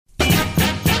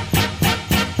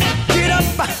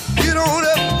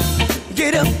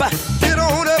up, get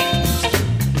on up.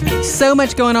 So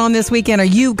much going on this weekend. Are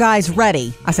you guys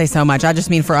ready? I say so much. I just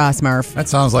mean for us, Murph. That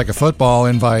sounds like a football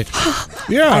invite.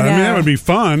 Yeah, I mean, that would be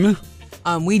fun.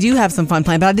 We do have some fun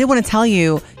planned, but I did want to tell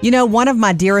you, one of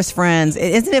my dearest friends,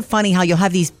 isn't it funny how you'll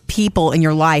have these people in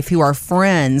your life who are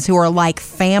friends, who are like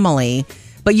family,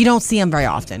 but you don't see them very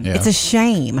often. Yeah. It's a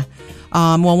shame.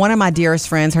 Well, one of my dearest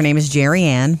friends, her name is Jerry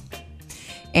Ann,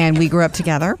 and we grew up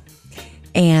together.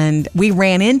 And we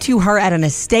ran into her at an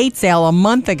estate sale a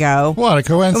month ago. What a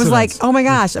coincidence. It was like, oh my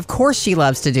gosh, of course she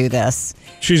loves to do this.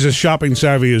 She's as shopping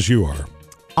savvy as you are.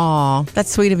 Aw,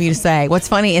 that's sweet of you to say. What's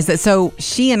funny is that so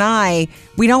she and I,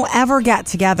 we don't ever get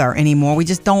together anymore. We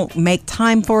just don't make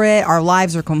time for it. Our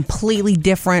lives are completely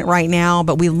different right now,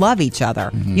 but we love each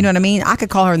other. Mm-hmm. You know what I mean? I could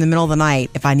call her in the middle of the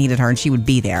night if I needed her and she would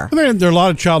be there. There are a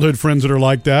lot of childhood friends that are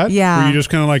like that. Yeah. Where you just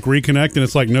kind of like reconnect and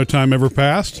it's like no time ever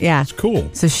passed. Yeah. It's cool.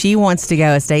 So she wants to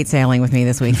go estate sailing with me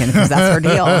this weekend because that's her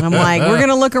deal. And I'm like, we're going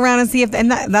to look around and see if,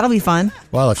 and that'll be fun.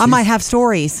 Well, if I might have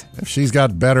stories. If she's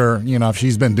got better, if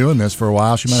she's been doing this for a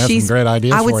while, she might have some great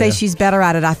ideas I would for say you. she's better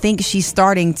at it. I think she's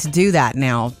starting to do that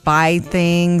now. Buy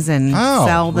things and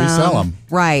sell them. Resell them.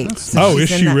 Right. Oh, she's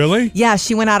is in she that. really? Yeah,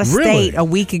 she went out of state a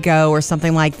week ago or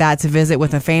something like that to visit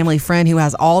with a family friend who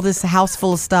has all this house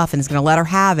full of stuff and is going to let her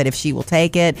have it if she will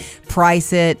take it,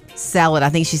 price it, sell it. I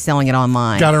think she's selling it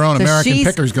online. Got her own American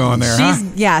pickers going there, huh?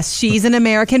 Yes, she's an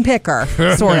American picker,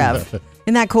 sort of.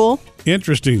 Isn't that cool?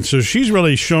 Interesting. So she's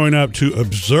really showing up to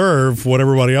observe what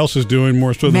everybody else is doing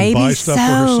more so than buy stuff for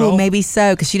herself. Maybe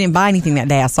so, because she didn't buy anything that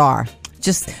day. I saw her.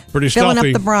 Just pretty filling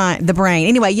stealthy. up the brain.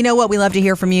 Anyway, you know what? We love to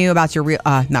hear from you about your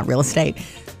not real estate.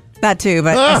 That too,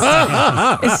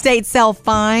 but estate sale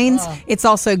finds. It's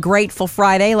also Grateful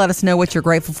Friday. Let us know what you're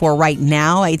grateful for right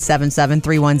now.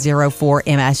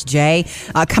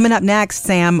 877-310-4MSJ. Coming up next,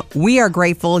 Sam, we are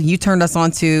grateful you turned us on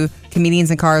to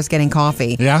Comedians in Cars Getting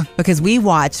Coffee. Yeah. Because we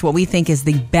watched what we think is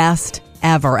the best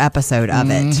ever episode of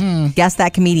it. Guess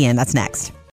that comedian. That's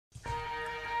next.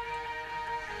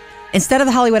 Instead of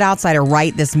the Hollywood Outsider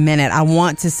right this minute, I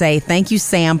want to say thank you,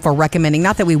 Sam, for recommending,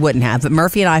 not that we wouldn't have, but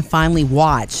Murphy and I finally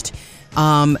watched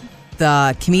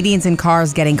the Comedians in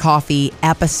Cars Getting Coffee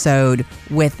episode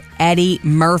with Eddie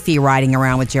Murphy riding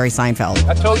around with Jerry Seinfeld.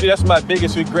 I told you that's my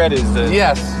biggest regret is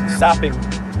stopping.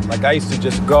 Like I used to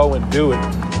just go and do it.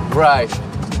 Right.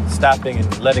 Stopping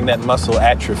and letting that muscle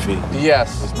atrophy.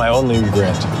 Yes. It's my only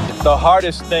regret. The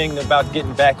hardest thing about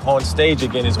getting back on stage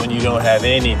again is when you don't have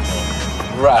anything.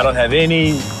 Right. I don't have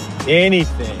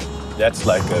anything. That's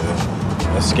like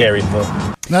a scary thing.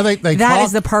 Now they That talk,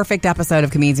 is the perfect episode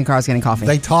of Comedians in Cars Getting Coffee.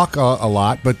 They talk a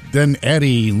lot, but then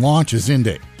Eddie launches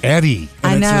into Eddie.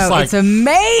 And I know. It's just like, it's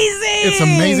amazing. It's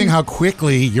amazing how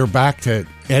quickly you're back to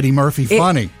Eddie Murphy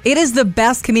funny. It is the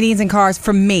best Comedians in Cars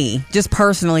for me, just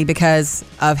personally, because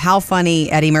of how funny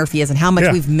Eddie Murphy is and how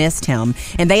much we've missed him.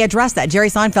 And they address that. Jerry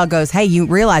Seinfeld goes, hey, you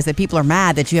realize that people are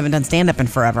mad that you haven't done stand-up in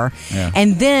forever. Yeah.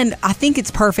 And then I think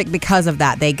it's perfect because of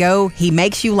that. They go, he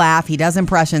makes you laugh, he does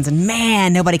impressions, and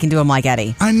man, nobody can do him like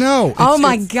Eddie. I know. Oh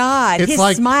my God. It's His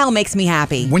like, smile makes me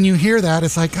happy. when you hear that,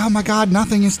 it's like, oh my God,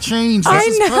 nothing has changed. I This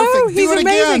is know, perfect. he's Do it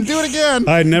amazing. again. Do it again.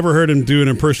 I had never heard him do an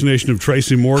impersonation of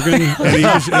Tracy Morgan.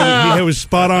 And he was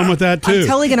spot on with that too. I'm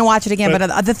totally going to watch it again.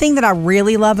 But the thing that I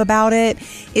really love about it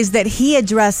is that he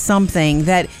addressed something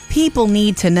that people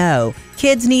need to know.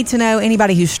 Kids need to know.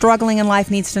 Anybody who's struggling in life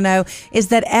needs to know is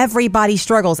that everybody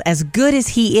struggles. As good as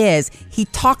he is, he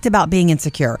talked about being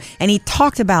insecure and he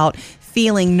talked about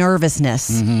feeling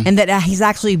nervousness and that he's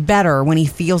actually better when he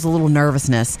feels a little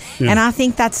nervousness. And I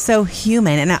think that's so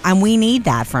human and we need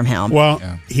that from him. Well,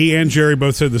 he and Jerry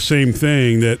both said the same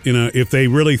thing, that if they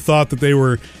really thought that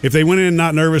if they went in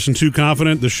not nervous and too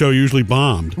confident, the show usually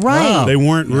bombed. Right. They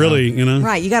weren't really,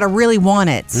 Right. You got to really want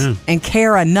it and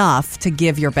care enough to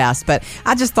give your best. But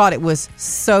I just thought it was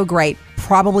so great,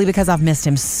 probably because I've missed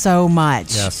him so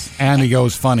much. Yes. And he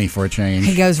goes funny for a change.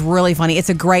 He goes really funny. It's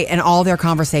a great, and all their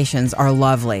conversations are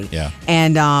lovely. Yeah.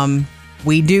 And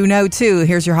we do know, too,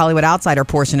 here's your Hollywood Outsider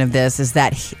portion of this, is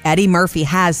that Eddie Murphy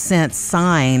has since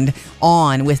signed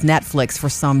on with Netflix for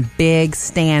some big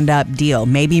stand-up deal,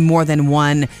 maybe more than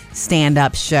one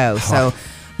stand-up show. So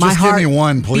my Just give heart me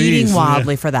one, please. beating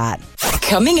wildly for that.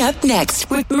 Coming up next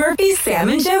with Murphy, Sam,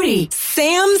 and Jody.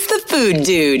 Sam's the food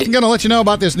dude. I'm going to let you know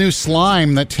about this new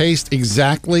slime that tastes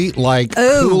exactly like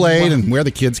Ooh. Kool-Aid and where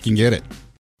the kids can get it.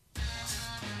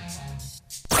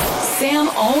 Sam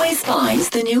always finds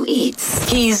the new eats.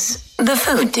 He's the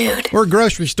food dude. We're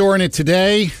grocery storing it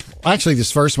today. Actually,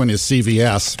 this first one is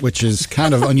CVS, which is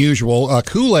kind of unusual.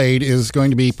 Kool-Aid is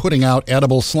going to be putting out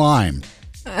edible slime.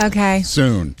 Okay.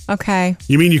 soon. Okay.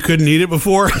 You mean you couldn't eat it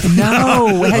before?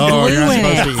 No, it had Oh, you're glue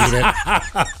not in supposed it. to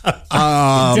eat it.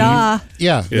 Duh.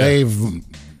 Yeah, they've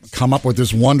come up with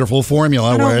this wonderful formula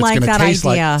I don't where it's like going to that taste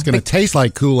idea. like it's going to taste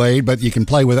like Kool-Aid, but you can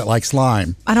play with it like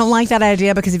slime. I don't like that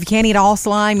idea because if you can't eat all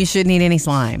slime, you shouldn't eat any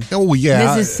slime. Oh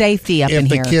yeah, This is safety up in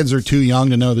if here. the kids are too young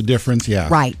to know the difference, yeah,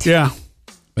 Right. Yeah.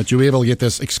 But you'll be able to get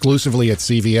this exclusively at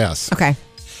CVS. Okay.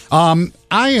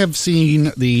 I have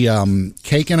seen the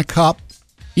cake in a cup.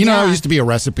 You know, Yeah. it used to be a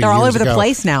recipe. They're all years over the ago,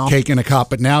 place now. Cake in a cup,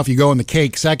 but now if you go in the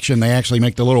cake section, they actually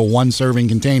make the little one-serving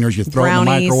containers. You throw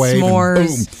Brownies, in the microwave, s'mores, and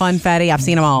boom. funfetti. I've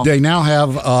seen them all. They now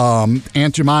have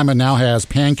Aunt Jemima now has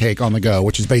pancake on the go,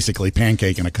 which is basically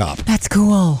pancake in a cup. That's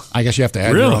cool. I guess you have to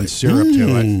add your Really? own syrup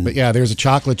to it. But yeah, there's a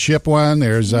chocolate chip one.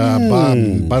 There's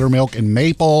buttermilk and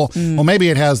maple. Well, maybe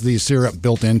it has the syrup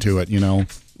built into it. You know,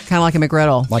 Kind of like a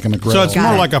McGriddle. like a McGriddle. So it's Got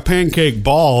more it. like a pancake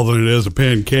ball than it is a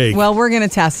pancake. Well, we're going to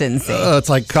test it and see. It's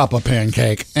like cup of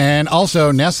pancake. And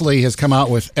also, Nestle has come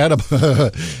out with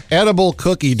edible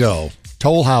cookie dough.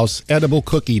 Toll House edible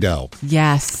cookie dough.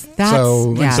 Yes. That's,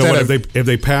 So yeah. so instead what, of- have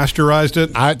they pasteurized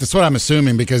it? That's what I'm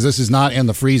assuming because this is not in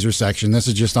the freezer section. This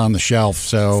is just on the shelf.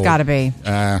 So It's got to be.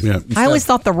 Yeah. I always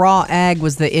thought the raw egg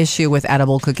was the issue with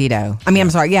edible cookie dough. I mean, I'm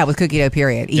sorry. Yeah, with cookie dough,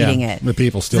 period. Eating Yeah, it. the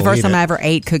people It's still the first eat time it. I ever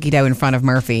ate cookie dough in front of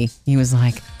Murphy. He was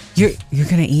like, You're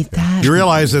going to eat that? You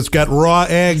realize it's got raw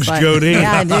eggs, But- Jody.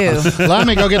 Yeah, I do. Let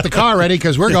me go get the car ready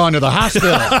because we're going to the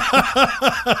hospital.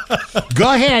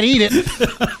 Go ahead, eat it.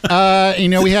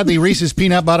 We had the Reese's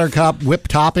Peanut Butter Cup whipped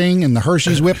topping and the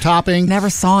Hershey's whipped topping. Never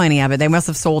saw any of it. They must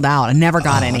have sold out. I never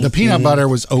got any. The peanut butter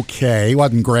was okay. It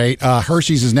wasn't great.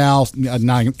 Hershey's is now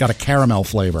got a caramel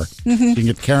flavor. You can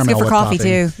get caramel It's good for whipped coffee,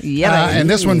 topping. too. Yeah. And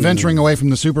this one venturing away from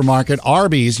the supermarket,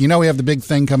 Arby's. You know we have the big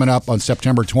thing coming up on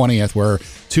September 20th where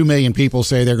 2 million people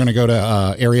say they're going to go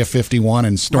to Area 51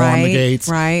 and storm the gates.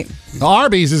 Right.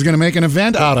 Arby's is going to make an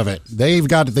event out of it. They've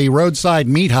got the Roadside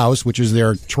Meat House, which is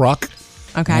their truck.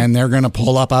 Okay. And they're going to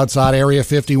pull up outside Area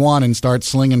 51 and start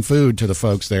slinging food to the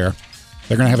folks there.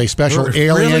 They're going to have a special Really?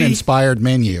 alien-inspired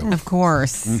menu. Of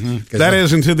course. That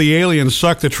is until the aliens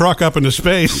suck the truck up into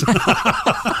space.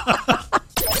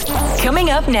 Coming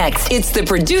up next, it's the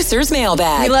producer's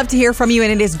mailbag. We love to hear from you,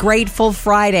 and it is Grateful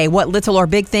Friday. What little or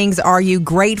big things are you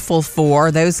grateful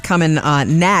for? Those coming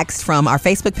next from our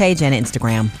Facebook page and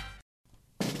Instagram.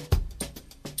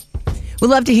 We'd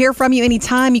love to hear from you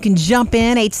anytime. You can jump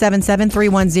in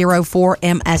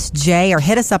 877-310-4MSJ or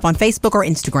hit us up on Facebook or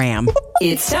Instagram.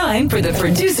 It's time for the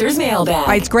producer's mailbag. All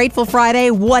right, it's Grateful Friday.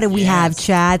 What do we have,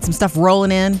 Chad? Some stuff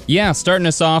rolling in? Yeah, starting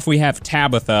us off, we have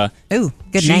Tabitha. Ooh,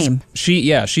 good She's- name.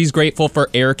 She's grateful for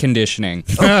air conditioning.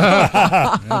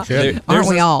 Good. Aren't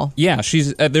we all? Yeah,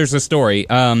 there's a story.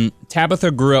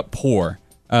 Tabitha grew up poor.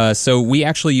 So we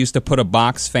actually used to put a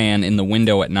box fan in the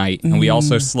window at night, and we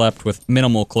also slept with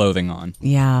minimal clothing on.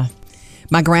 Yeah.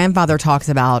 My grandfather talks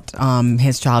about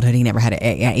his childhood. He never had an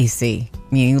AC. I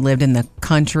mean, he lived in the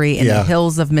country, in the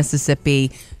hills of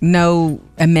Mississippi, no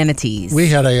amenities. We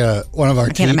had one of our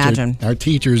can't imagine. Our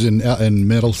teachers in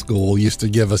middle school used to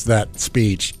give us that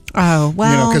speech. Oh,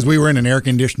 well. Because we were in an air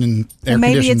conditioned.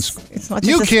 Maybe it's not just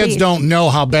You a kids speech. don't know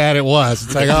how bad it was.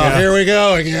 It's like, oh, here we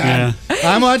go again.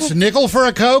 How much? Nickel for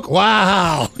a Coke?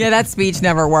 Wow. Yeah, that speech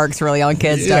never works really on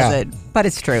kids, does it? But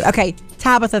it's true. Okay,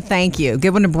 Tabitha, thank you.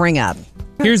 Good one to bring up.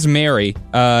 Here's Mary,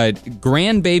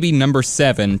 grandbaby number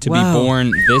 7 to be Whoa.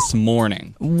 born this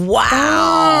morning. Wow.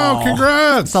 Oh,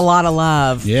 congrats. It's a lot of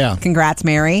love. Yeah. Congrats,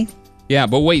 Mary. Yeah,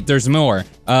 but wait, there's more.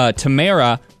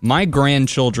 Tamara, my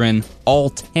grandchildren,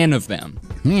 all 10 of them.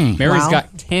 Mary's Wow.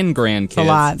 got 10 grandkids. It's a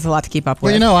lot. It's a lot to keep up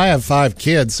with. Well, I have 5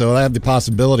 kids, so I have the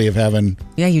possibility of having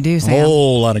Yeah, you do, a Sam.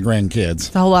 whole lot of grandkids.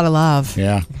 It's a whole lot of love.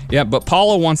 Yeah. Yeah, but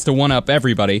Paula wants to one-up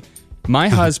everybody. My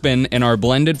husband and our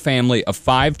blended family of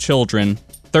 5 children,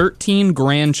 13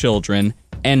 grandchildren,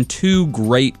 and 2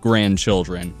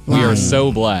 great-grandchildren. We are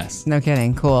so blessed. No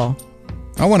kidding. Cool.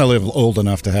 I want to live old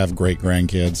enough to have great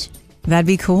grandkids. That'd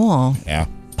be cool. Yeah.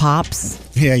 Pops.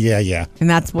 Yeah. And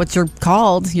that's what you're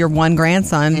called. Your one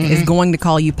grandson is going to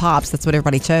call you Pops. That's what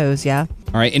everybody chose, yeah?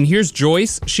 All right, and here's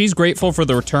Joyce. She's grateful for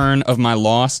the return of my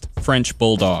lost French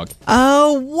bulldog.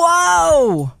 Oh,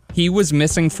 whoa! He was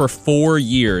missing for 4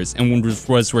 years and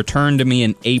was returned to me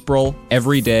in April.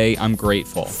 Every day, I'm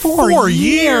grateful. 4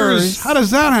 years? How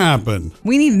does that happen?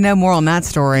 We need to know more on that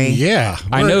story. Yeah.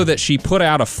 I know that she put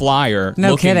out a flyer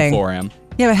No looking kidding. for him.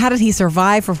 Yeah, but how did he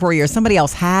survive for 4 years? Somebody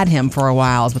else had him for a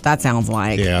while, is what that sounds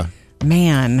like. Yeah.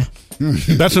 Man.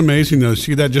 That's amazing, though.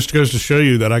 See, that just goes to show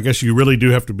you that I guess you really do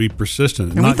have to be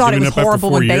persistent. And we thought it was horrible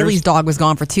when Bailey's dog was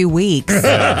gone for 2 weeks.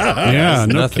 Yeah,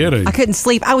 no kidding. I couldn't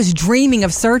sleep. I was dreaming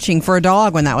of searching for a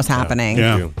dog when that was happening.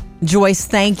 Yeah. Joyce,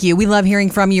 thank you. We love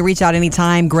hearing from you. Reach out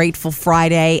anytime. Grateful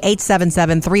Friday,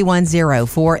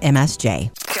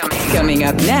 877-310-4MSJ. Coming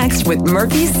up next with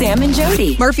Murphy, Sam, and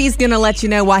Jody. Murphy's going to let you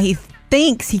know why he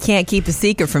thinks he can't keep a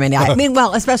secret from anybody. I mean,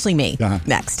 well, especially me.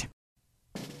 Next.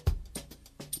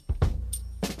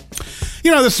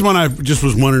 This is one I just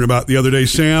was wondering about the other day,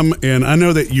 Sam, and I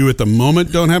know that you at the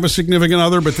moment don't have a significant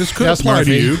other, but this could apply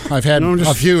Murphy. to you. I've had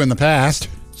a few in the past.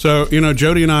 So,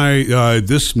 Jody and I,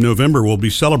 this November, will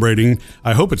be celebrating,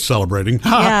 I hope it's celebrating,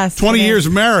 Yes, 20 years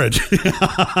of marriage.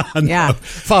 Yeah.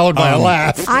 Followed by a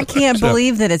laugh. I can't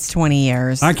believe that it's 20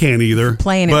 years. I can't either.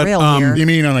 Playing it real here. You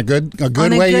mean on a good On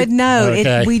way? a good note.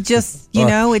 Okay. We just,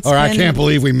 it's Or I been- can't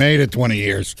believe we made it 20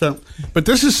 years. So, but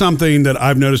this is something that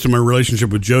I've noticed in my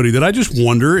relationship with Jody that I just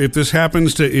wonder if this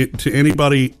happens to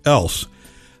anybody else.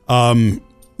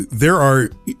 There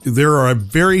are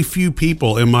very few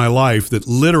people in my life that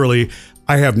literally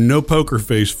I have no poker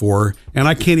face for, and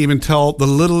I can't even tell the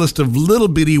littlest of little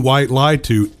bitty white lie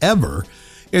to ever.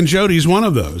 And Jody's one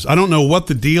of those. I don't know what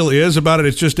the deal is about it.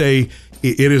 It's just it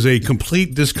is a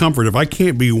complete discomfort. If I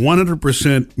can't be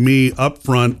 100% me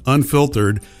upfront,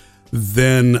 unfiltered,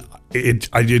 then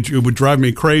it would drive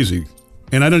me crazy.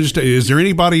 And I don't is there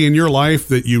anybody in your life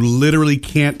that you literally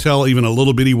can't tell even a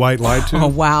little bitty white lie to? Oh,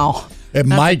 wow. It That's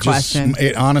might a question.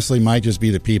 it honestly might just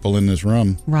be the people in this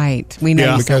room. Right. We know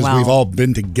you so because well. we've all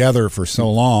been together for so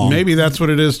long. Maybe that's what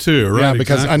it is too, right? Yeah,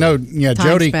 because exactly. I know, Time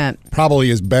Jody spent. probably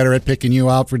is better at picking you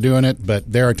out for doing it, but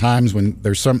there are times when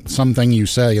there's something you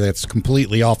say that's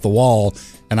completely off the wall,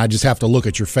 and I just have to look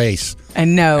at your face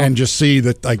And no. and just see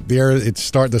that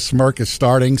the smirk is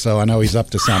starting, so I know he's up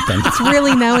to something. It's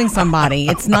really knowing somebody.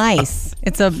 It's nice.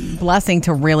 It's a blessing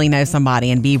to really know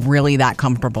somebody and be really that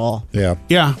comfortable. Yeah.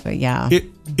 Yeah. But yeah.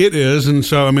 It is, and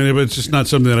so I mean, it's just not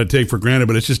something that I take for granted.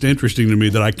 But it's just interesting to me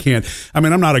that I can't. I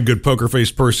mean, I'm not a good poker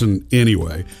face person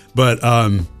anyway. But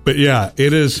yeah,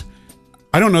 it is.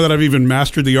 I don't know that I've even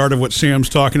mastered the art of what Sam's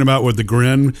talking about with the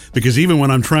grin, because even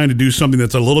when I'm trying to do something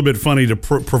that's a little bit funny to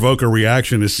provoke a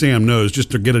reaction, as Sam knows,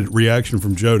 just to get a reaction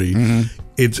from Jody,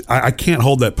 I can't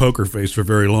hold that poker face for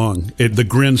very long. The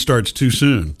grin starts too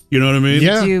soon. You know what I mean?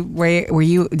 Yeah.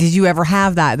 Did you ever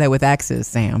have that though with exes,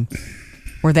 Sam?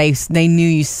 Where they knew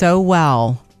you so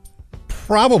well?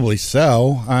 Probably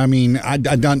so. I mean,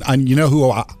 you know who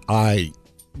I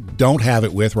don't have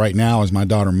it with right now is my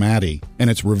daughter Maddie, and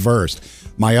it's reversed.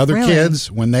 My other Really?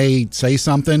 kids, when they say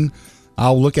something,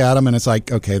 I'll look at them and it's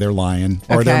like, okay, they're lying,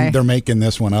 or Okay. they're making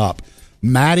this one up.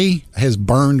 Maddie has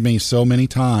burned me so many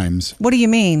times. What do you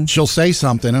mean? She'll say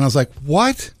something, and I was like,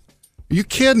 "What? Are you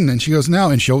kidding?" And she goes,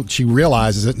 "No," and she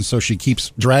realizes it, and so she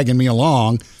keeps dragging me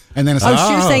along. And then it's like,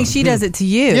 You're saying she does it to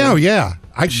you? yeah.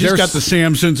 She's got the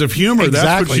Sam sense of humor. Exactly.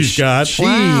 That's what she's got.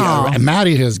 Wow.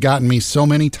 Maddie has gotten me so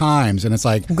many times, and it's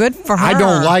like, Good for her. I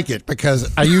don't like it because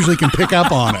I usually can pick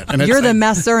up on it. And it's You're the like,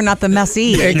 messer, not the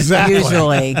messy. Exactly.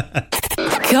 Usually.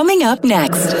 Coming up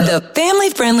next, the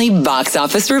family-friendly box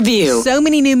office review. So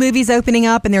many new movies opening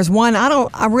up, and there's one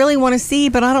I really want to see,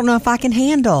 but I don't know if I can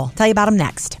handle. Tell you about them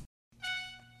next.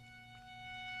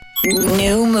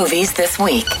 New movies this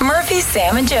week. Murphy,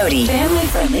 Sam, and Jody.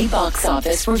 Family-friendly box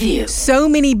office review. So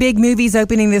many big movies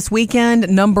opening this weekend.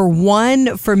 Number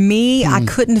one for me, I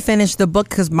couldn't finish the book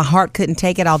because my heart couldn't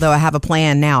take it, although I have a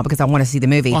plan now because I want to see the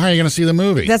movie. Well, how are you going to see the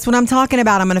movie? That's what I'm talking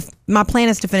about. My plan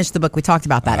is to finish the book. We talked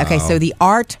about that. Okay, so The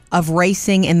Art of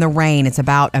Racing in the Rain. It's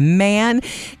about a man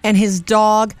and his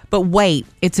dog. But wait,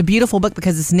 it's a beautiful book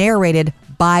because it's narrated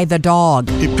by the dog.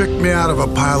 He picked me out of a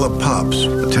pile of pups,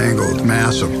 a tangled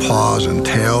mass of paws and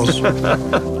tails.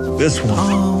 This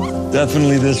one.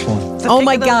 Definitely this one. Oh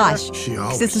my gosh. She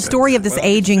always 'Cause it's the said story of this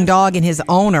aging dog and his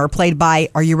owner, played by,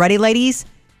 are you ready, ladies?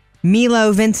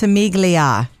 Milo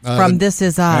Ventimiglia from This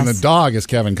Is Us. and the dog is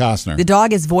Kevin Costner. The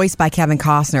dog is voiced by Kevin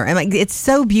Costner. And it's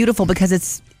so beautiful because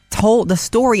it's told, the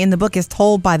story in the book is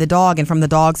told by the dog and from the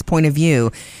dog's point of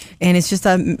view. And it's just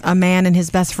a man and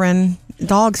his best friend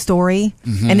dog story.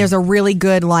 And there's a really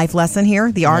good life lesson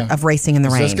here, The Art of Racing in the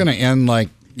Is Rain. this going to end like,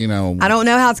 I don't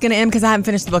know how it's going to end because I haven't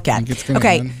finished the book yet. Think it's gonna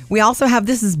Okay, end? we also have,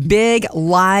 this is big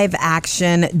live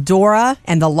action, Dora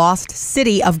and the Lost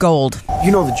City of Gold.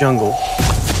 You know the jungle.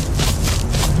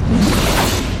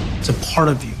 It's a part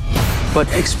of you.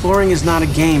 But exploring is not a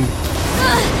game.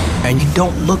 And you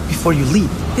don't look before you leap.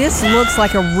 This looks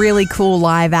like a really cool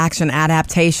live action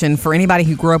adaptation for anybody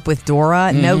who grew up with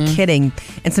Dora. No kidding.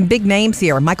 And some big names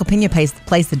here. Michael Pena plays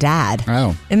the dad.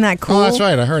 Oh. Isn't that cool? Oh, that's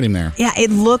right. I heard him there. Yeah, it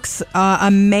looks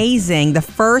amazing. The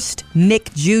first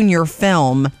Nick Jr.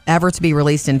 film ever to be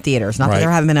released in theaters. Not that Right.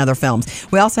 there haven't been other films.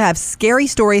 We also have Scary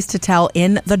Stories to Tell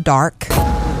in the Dark.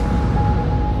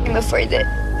 I'm afraid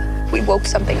that we woke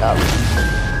something up.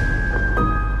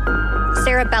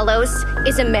 Sarah Bellows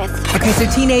is a myth. Okay, so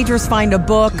teenagers find a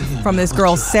book from this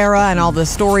girl, Sarah, and all the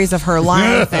stories of her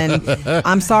life. And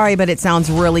I'm sorry, but it sounds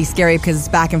really scary because it's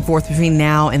back and forth between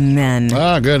now and then.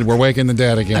 Oh, good. We're waking the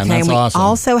dead again. Okay, That's and we awesome.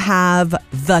 also have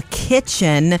The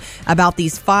Kitchen about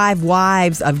these 5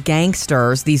 wives of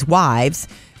gangsters, these wives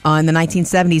in the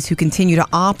 1970s who continue to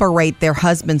operate their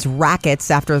husbands'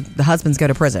 rackets after the husbands go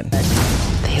to prison.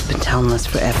 They have been telling us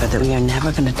forever that we are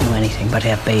never going to do anything but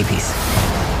have babies.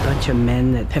 A bunch of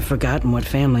men that have forgotten what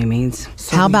family means.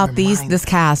 How about this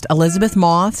cast? Elizabeth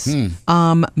Moss,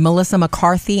 Melissa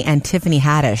McCarthy, and Tiffany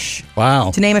Haddish.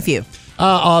 Wow. To name a few.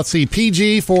 Let's see.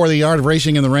 PG for The Art of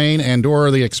Racing in the Rain and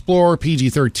Dora the Explorer.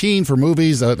 PG-13 for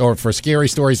movies or for scary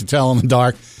stories to tell in the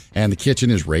dark. And The Kitchen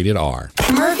is rated R.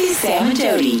 Murphy, Sam, and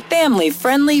Jody.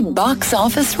 Family-friendly box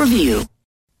office review.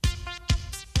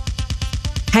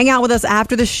 Hang out with us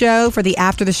after the show for the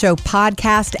After the Show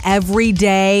podcast every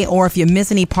day. Or if you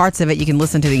miss any parts of it, you can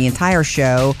listen to the entire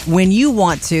show when you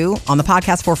want to on the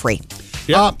podcast for free.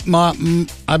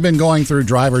 I've been going through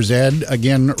driver's ed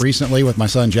again recently with my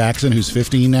son Jackson, who's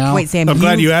 15 now. Wait, Sam, I'm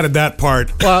glad you added that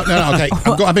part. Well, no, okay.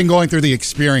 I've been going through the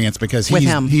experience because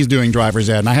he's doing driver's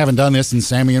ed, and I haven't done this since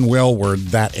Sammy and Will were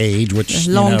that age, which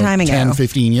long time ago. 10,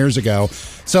 15 years ago.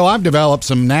 So I've developed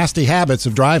some nasty habits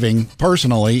of driving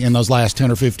personally in those last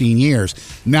 10 or 15 years.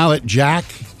 Now that Jack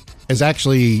is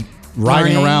actually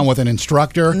riding around with an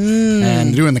instructor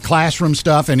and doing the classroom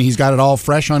stuff, and he's got it all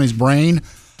fresh on his brain,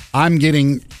 I'm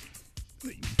getting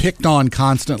picked on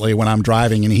constantly when I'm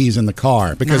driving and he's in the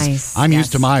car because I'm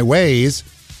used to my ways.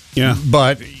 Yeah,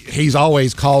 but he's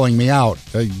always calling me out.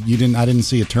 I didn't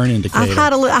see a turn indicator. I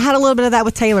had a little bit of that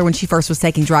with Taylor when she first was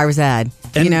taking driver's ed.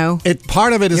 And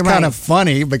part of it is kind of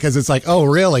funny because it's like, oh,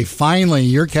 really? Finally,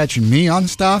 you're catching me on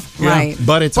stuff, right?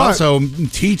 But it's also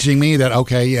teaching me that I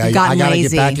got to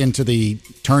get back into the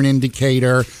turn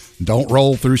indicator. Don't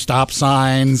roll through stop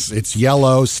signs. It's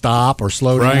yellow, stop or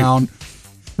slow down.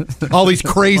 All these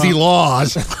crazy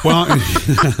laws. Well,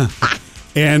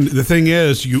 and the thing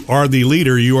is, you are the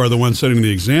leader. You are the one setting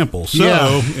the example. So,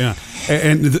 yeah.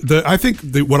 And I think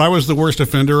what I was the worst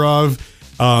offender of,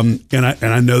 and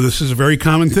I know this is a very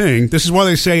common thing. This is why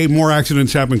they say more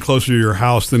accidents happen closer to your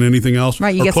house than anything else.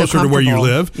 Right, you or get closer so to where you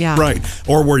comfortable. live. Yeah. Right,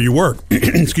 or where you work.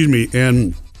 Excuse me.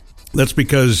 And that's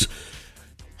because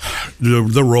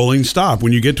the rolling stop.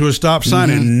 When you get to a stop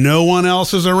sign and no one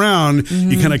else is around,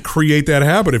 you kind of create that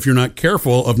habit if you're not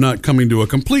careful of not coming to a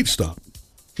complete stop.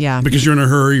 Yeah. Because you're in a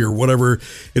hurry or whatever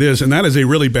it is. And that is a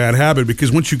really bad habit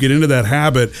because once you get into that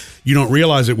habit, you don't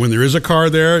realize it. When there is a car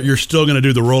there, you're still going to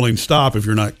do the rolling stop if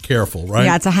you're not careful, right?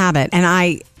 Yeah, it's a habit. And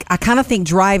I kind of think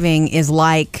driving is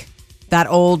like that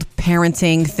old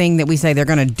parenting thing that we say they're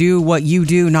going to do what you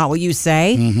do, not what you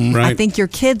say. Right. I think your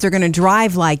kids are going to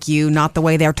drive like you, not the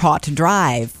way they're taught to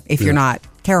drive if you're not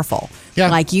careful. Yeah.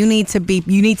 Like you need to be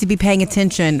paying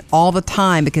attention all the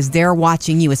time because they're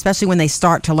watching you, especially when they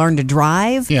start to learn to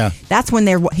drive. Yeah. That's when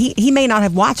he may not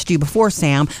have watched you before,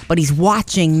 Sam, but he's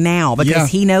watching now because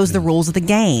he knows the rules of the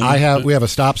game. We have a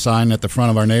stop sign at the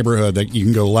front of our neighborhood that you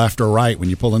can go left or right when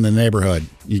you pull in the neighborhood.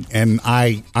 And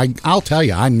I'll tell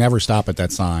you, I never stop at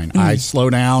that sign. I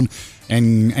slow down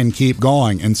and keep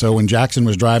going. And so when Jackson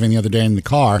was driving the other day in the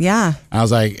car, I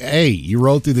was like, hey, you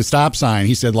rode through the stop sign.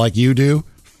 He said, like you do.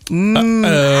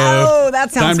 Oh,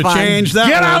 that sounds time fun. to change that.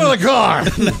 Get out of the car.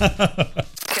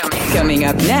 Coming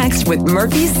up next with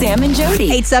Murphy, Sam, and Jody.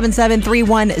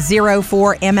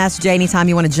 877-3104-MSJ. Anytime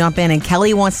you want to jump in. And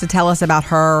Kelly wants to tell us about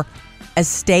her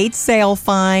estate sale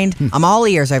find. I'm all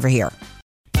ears over here.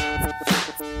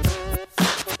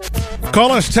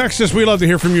 Call us, text us. We love to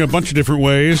hear from you a bunch of different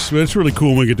ways. But it's really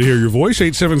cool when we get to hear your voice.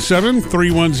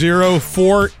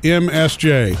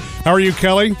 877-310-4MSJ. How are you,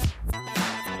 Kelly?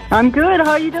 I'm good.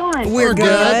 How are you doing? We're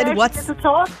good. What's good to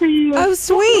talk to you? Oh,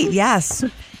 sweet. Yes.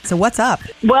 So what's up?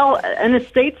 Well, an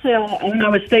estate sale when I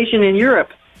was stationed in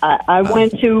Europe. I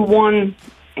went to one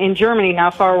in Germany,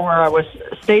 not far where I was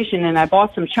stationed, and I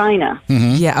bought some china.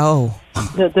 Yeah. Oh.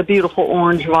 The beautiful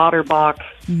orange Waterbach.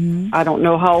 I don't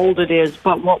know how old it is,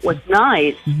 but what was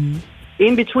nice,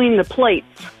 in between the plates,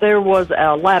 there was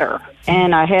a letter,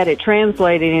 and I had it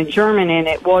translated in German, and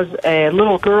it was a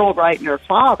little girl writing her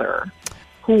father,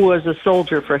 who was a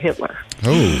soldier for Hitler.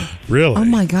 Oh, really? Oh,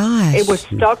 my gosh. It was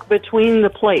stuck between the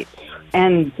plates,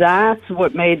 and that's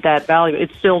what made that valuable.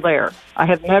 It's still there. I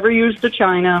have never used the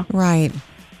china. Right.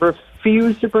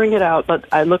 Refused to bring it out, but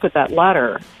I look at that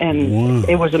letter, and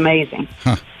it was amazing.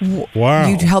 Wow.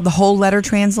 You held the whole letter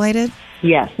translated?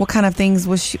 Yes. What kind of things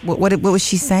was she, what was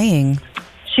she saying?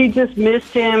 She just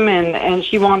missed him, and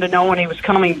she wanted to know when he was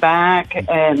coming back,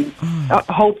 and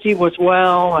hoped he was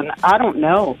well, and I don't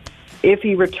know. if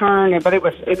he returned. But it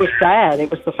was sad.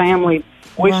 It was the family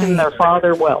wishing their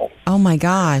father well. Oh my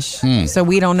gosh! So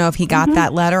we don't know if he got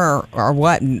that letter or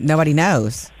what. Nobody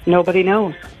knows. Nobody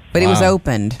knows. But it was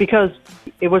opened because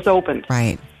it was opened,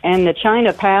 right? And the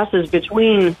China passes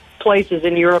between places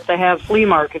in Europe. They have flea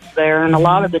markets there, and a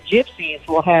lot of the gypsies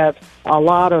will have a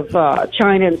lot of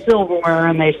china and silverware,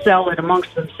 and they sell it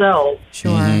amongst themselves.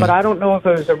 Sure. But I don't know if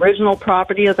it was original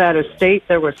property of that estate.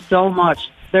 There was so much.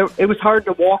 It was hard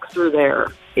to walk through there.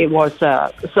 It was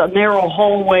so narrow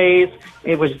hallways.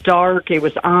 It was dark. It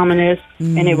was ominous,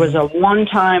 and it was a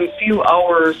one-time few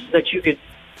hours that you could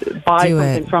buy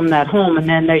something from that home, and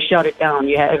then they shut it down.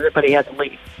 Everybody had to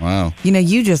leave. Wow. You know,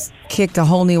 you just kicked a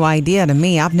whole new idea to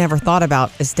me. I've never thought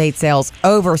about estate sales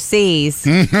overseas.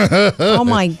 Oh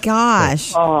my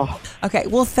gosh. Oh. Okay,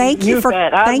 well, thank you for.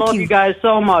 Bet. I love you guys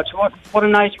so much. What a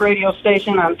nice radio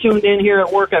station. I'm tuned in here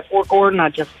at work at Fort Gordon. I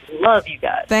just love you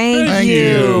guys. Thank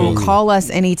you. Call us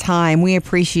anytime. We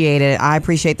appreciate it. I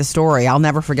appreciate the story. I'll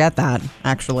never forget that,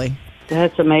 actually.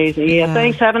 That's amazing. Yeah,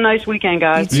 thanks. Have a nice weekend,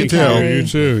 guys. You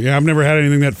too. Yeah, I've never had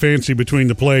anything that fancy between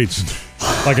the plates.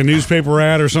 Like a newspaper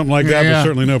ad or something like that, but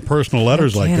certainly no personal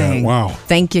letters like that. Wow.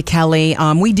 Thank you, Kelly.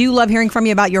 We do love hearing from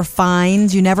you about your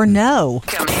finds. You never know.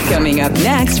 Coming up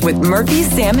next with Murphy,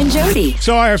 Sam, and Jody.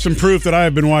 So I have some proof that I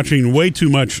have been watching way too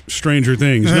much Stranger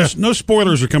Things. No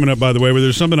spoilers are coming up, by the way, but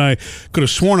there's something I could have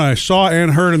sworn I saw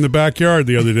and heard in the backyard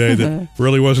the other day that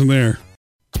really wasn't there.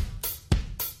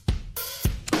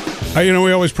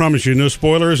 We always promise you no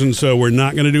spoilers, and so we're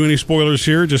not going to do any spoilers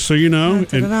here, just so you know.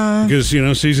 And, because,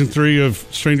 season 3 of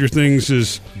Stranger Things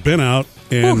has been out,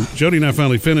 and Jody and I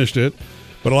finally finished it,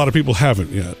 but a lot of people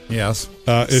haven't yet. Yes.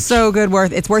 It's so good.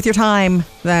 It's worth your time,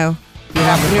 though. Good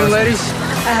afternoon, ladies.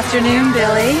 Afternoon,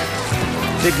 Billy.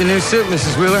 Dig the new suit,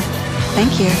 Mrs. Wheeler.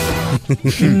 Thank you.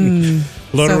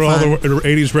 Loaded with all the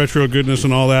 80s retro goodness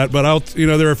and all that. But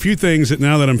there are a few things that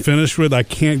now that I'm finished with, I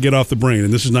can't get off the brain.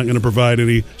 And this is not going to provide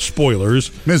any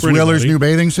spoilers. Miss Wheeler's new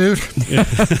bathing suit?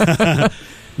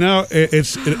 Now,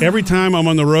 it's every time I'm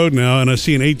on the road now and I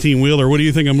see an 18-wheeler, what do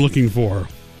you think I'm looking for?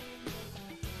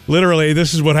 Literally,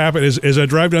 this is what happened. As I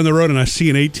drive down the road and I see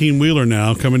an 18-wheeler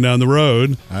now coming down the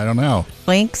road. I don't know.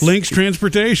 Lynx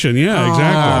Transportation. Yeah,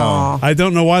 exactly. I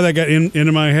don't know why that got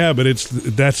into my head, but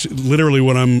that's literally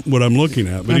what I'm looking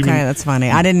at. But that's funny.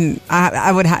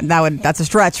 That's a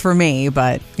stretch for me,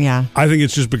 but yeah. I think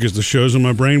it's just because the show's in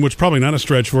my brain, which is probably not a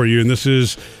stretch for you, and this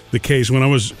is the case. When I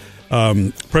was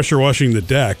pressure washing the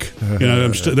deck,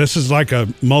 this is like a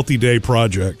multi-day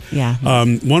project. Yeah.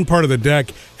 One part of the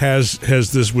deck has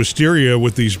this wisteria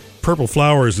with these purple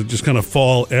flowers that just kind of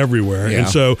fall everywhere, and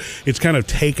so it's kind of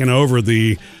taken over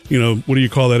the what do you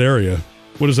call that area?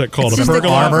 What is that called? It's just a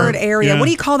covered area. Yeah. What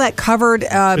do you call that covered?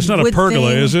 It's not a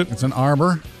pergola, is it? It's an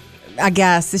arbor. I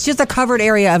guess it's just a covered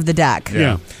area of the deck.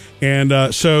 Yeah. And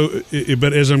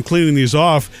but as I'm cleaning these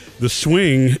off, the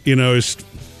swing,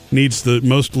 needs the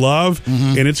most love,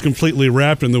 and it's completely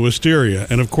wrapped in the wisteria.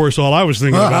 And of course, all I was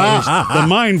thinking about was the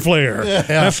mind flare. Yeah.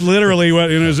 That's literally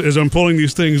what, as I'm pulling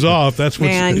these things off, that's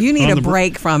what's you need a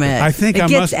break from it. I think it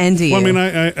gets into you. Well,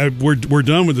 I mean, we're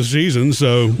done with the season,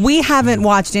 so we haven't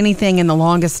watched anything in the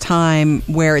longest time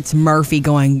where it's Murphy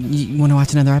going, "You want to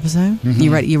watch another episode?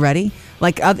 You ready? You ready?"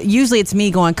 Like usually it's me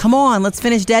going, "Come on, let's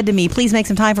finish Dead to Me. Please make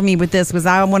some time for me with this because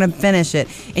I want to finish it."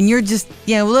 And you're just,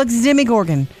 look, Jimmy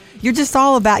Gorgon. You're just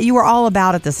you were all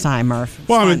about it this time, Murph.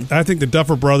 Well, I think the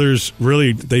Duffer Brothers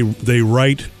really, they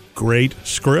write great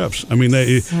scripts. I mean,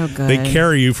 they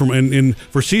carry you from, and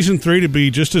for season 3 to be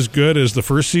just as good as the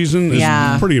first season is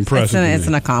pretty impressive. It's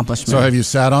an accomplishment. So have you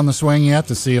sat on the swing yet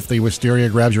to see if the wisteria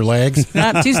grabs your legs?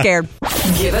 Not too scared.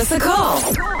 Give us a call.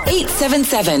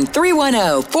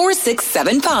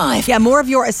 877-310-4675. Yeah, more of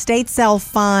your estate sale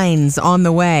finds on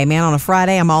the way. Man, on a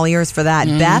Friday, I'm all ears for that.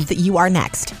 Beth, you are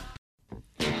next.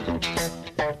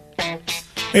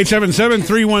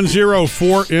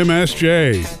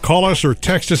 877-310-4MSJ. Call us or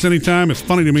text us anytime. It's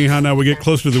funny to me how now we get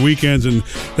closer to the weekends, and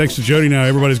thanks to Jody now,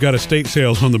 everybody's got estate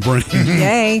sales on the brain.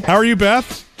 Yay. How are you,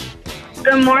 Beth?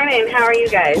 Good morning. How are you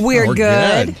guys? We're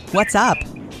good. What's up?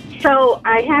 So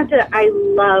I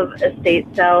love estate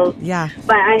sales. Yeah.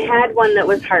 But I had one that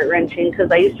was heart-wrenching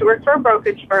because I used to work for a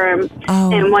brokerage firm,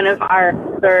 and one of our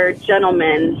other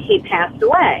gentlemen, he passed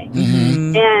away.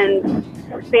 And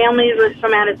family was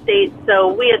from out of state,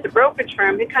 so we at the brokerage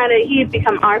firm, he had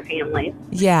become our family.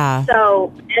 Yeah.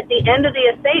 So at the end of the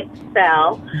estate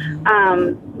sale,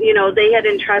 they had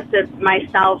entrusted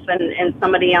myself and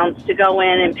somebody else to go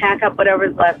in and pack up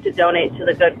whatever's left to donate to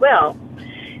the Goodwill.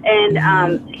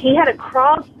 And he had a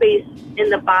crawl space in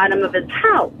the bottom of his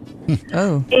house.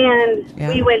 Oh.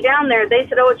 And we went down there. They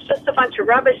said, it's just a bunch of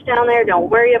rubbish down there. Don't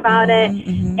worry about it.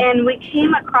 And we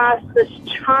came across this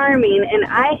charming, and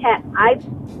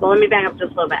let me back up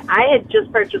just a little bit. I had just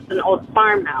purchased an old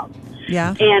farmhouse.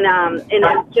 Yeah. And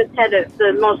it just had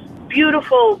the most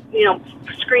beautiful,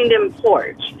 screened-in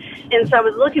porch. And so I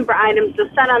was looking for items to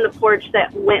set on the porch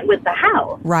that went with the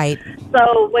house. Right.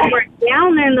 So when we're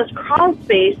down there in this crawl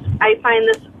space, I find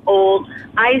this old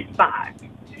ice box.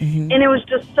 And it was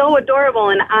just so adorable,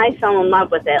 and I fell in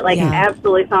love with it.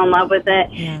 Absolutely fell in love with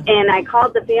it. Yeah. And I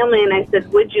called the family, and I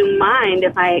said, would you mind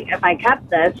if I kept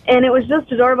this? And it was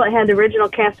just adorable. It had the original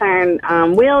cast iron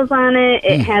wheels on it.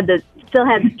 It still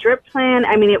had the drip plan.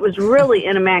 I mean, it was really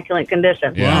in immaculate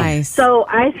condition. Yeah. Nice. So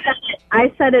I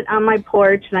set it on my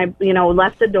porch, and I,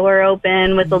 left the door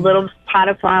open with a little pot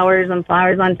of flowers and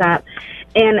flowers on top.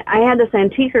 And I had this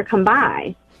antiquer come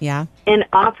by. Yeah. And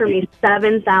offer me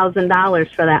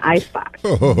 $7,000 for that icebox.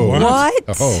 Oh, what?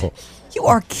 Oh. You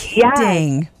are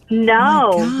kidding. Yes.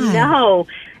 No.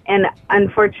 And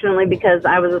unfortunately, because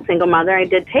I was a single mother, I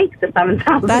did take the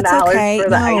 $7,000 for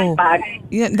the icebox.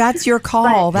 Yeah, that's your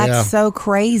call. That's so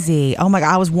crazy. Oh my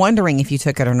God. I was wondering if you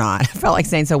took it or not. I felt like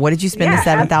saying, so what did you spend the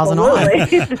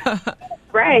 $7,000 on?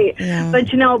 Right. Yeah.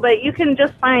 But you can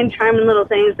just find charming little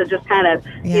things that just kind of,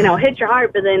 hit your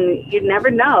heart, but then you'd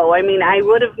never know. I mean, I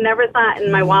would have never thought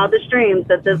in my wildest dreams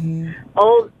that this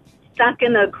old, stuck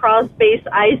in a crawl space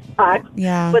ice box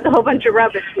with a whole bunch of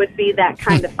rubbish would be that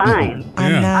kind of find. I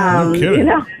know. No kidding.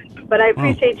 But I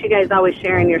appreciate you guys always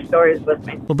sharing your stories with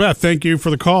me. Well, Beth, thank you for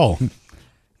the call.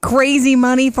 Crazy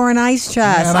money for an ice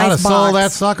chest. And I'd have sold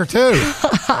that sucker too.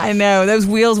 I know. Those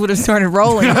wheels would have started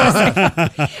rolling.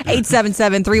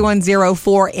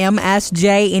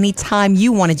 877-310-4MSJ. Anytime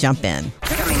you want to jump in.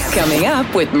 Coming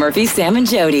up with Murphy, Sam, and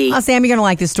Jody. Sam, you're going to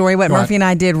like this story. What Murphy and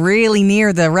I did really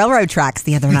near the railroad tracks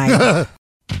the other night.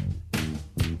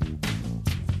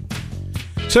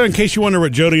 So in case you wonder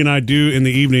what Jody and I do in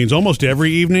the evenings, almost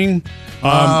every evening,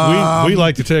 we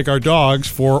like to take our dogs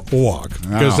for a walk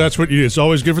because that's what it's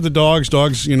always good for the dogs.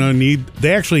 Dogs,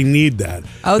 they actually need that.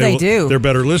 Oh, they do. They're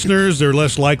better listeners. They're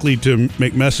less likely to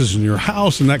make messes in your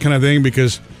house and that kind of thing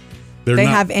because they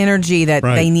have energy that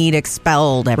they need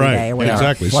expelled every day or whatever.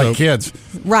 Exactly. Like kids.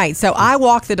 Right. So I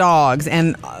walk the dogs,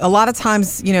 and a lot of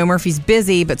times, Murphy's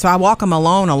busy, so I walk him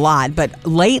alone a lot. But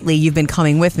lately, you've been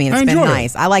coming with me, and it's been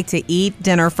nice. I like to eat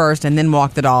dinner first and then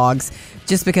walk the dogs,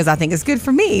 just because I think it's good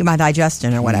for me, my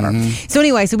digestion or whatever. So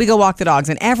anyway, we go walk the dogs,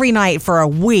 and every night for a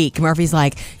week, Murphy's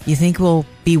like, you think we'll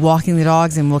be walking the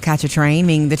dogs and we'll catch a train? I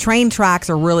mean, the train tracks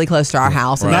are really close to our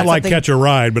house. Not like catch a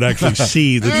ride, but actually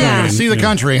see the train. See the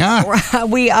country, huh?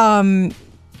 We,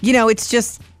 it's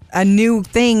just a new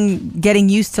thing, getting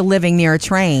used to living near a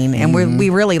train, and we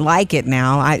really like it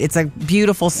now. It's a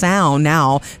beautiful sound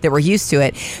now that we're used to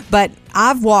it. But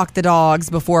I've walked the dogs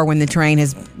before when the train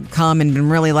has come and been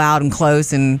really loud and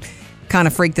close and kind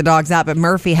of freaked the dogs out, but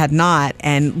Murphy had not.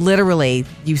 And literally,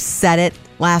 you said it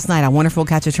last night, I wonder if we'll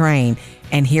catch a train.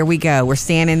 And here we go. We're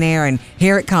standing there, and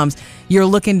here it comes. You're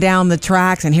looking down the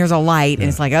tracks, and here's a light, and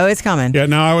it's like, oh, it's coming. Yeah,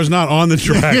 no, I was not on the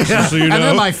tracks, so you know. And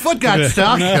then my foot got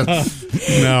stuck.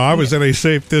 No, I was at a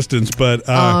safe distance, but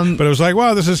it was like,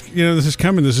 wow, this is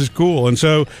coming. This is cool. And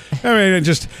so, I mean,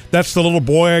 that's the little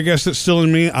boy, I guess, that's still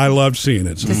in me. I loved seeing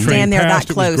it. So to stand there that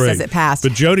close as it passed.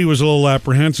 But Jody was a little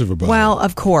apprehensive about it. Well,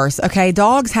 of course. Okay,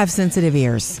 dogs have sensitive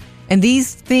ears. And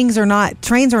these things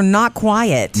trains are not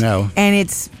quiet. No. And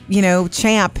it's,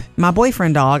 Champ, my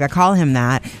boyfriend dog, I call him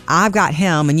that. I've got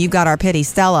him, and you've got our pitty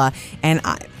Stella. And,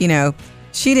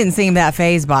 she didn't seem that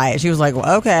fazed by it. She was like,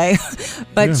 well, okay.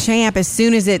 But Champ, as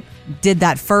soon as it did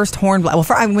that first horn,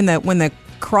 when the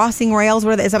crossing rails,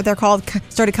 is that what they're called,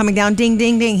 started coming down, ding,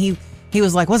 ding, ding, he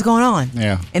was like, what's going on?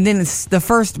 Yeah. And then it's the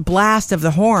first blast of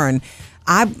the horn.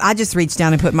 I just reached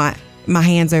down and put my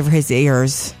hands over his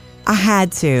ears. I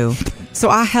had to.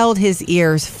 So I held his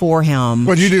ears for him.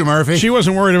 What'd you do, Murphy? She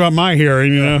wasn't worried about my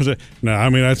hearing, No, I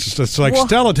mean, it's like,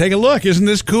 Stella, take a look. Isn't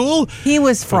this cool? He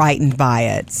was frightened by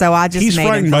it. So I just He's made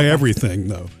frightened him by everything,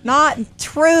 though. Not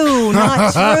true.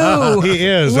 Not true. He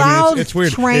is. Loud it's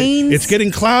weird. trains. It's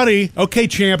getting cloudy. Okay,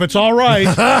 Champ, it's all right.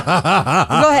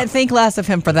 Go ahead. Think less of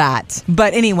him for that.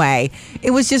 But anyway,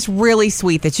 it was just really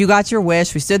sweet that you got your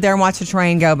wish. We stood there and watched the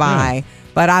train go by. Yeah.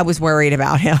 But I was worried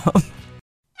about him.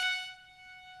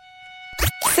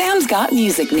 Sam's got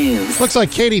music news. Looks like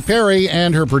Katy Perry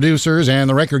and her producers and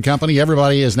the record company,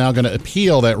 everybody is now going to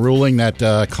appeal that ruling that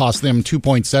cost them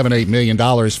 $2.78 million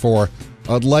for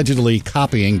allegedly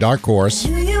copying Dark Horse.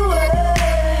 You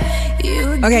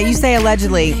Okay, you say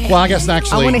allegedly. Well, I guess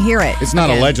actually, I want to hear it. It's not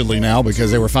again. allegedly now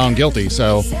because they were found guilty.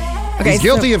 So Okay, he's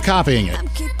guilty of copying it.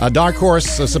 Dark Horse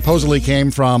supposedly came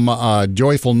from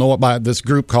Joyful Noise by this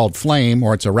group called Flame,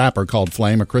 or it's a rapper called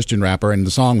Flame, a Christian rapper, and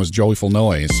the song was Joyful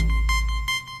Noise.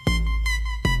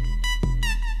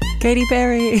 Katy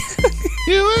Perry.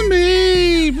 You and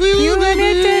me. You and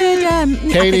it. I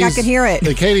think I could hear it.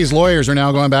 Katie's lawyers are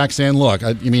now going back saying, look,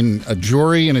 I mean, a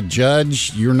jury and a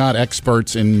judge, you're not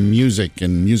experts in music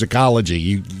and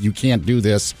musicology. You can't do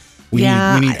this. We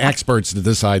need experts to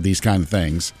decide these kind of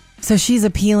things. So she's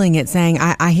appealing it, saying,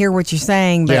 "I hear what you're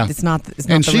saying, but it's not. It's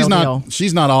not and the she's real not. deal."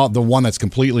 She's not the one that's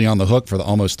completely on the hook for the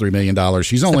almost $3 million.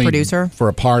 She's only the producer for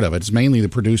a part of it. It's mainly the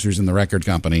producers in the record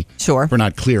company. Sure, for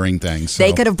not clearing things. So.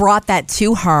 They could have brought that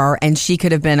to her, and she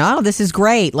could have been, "Oh, this is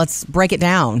great. Let's break it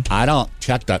down." I don't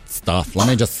check that stuff. Let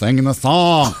me just sing in the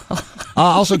song.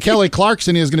 Also, Kelly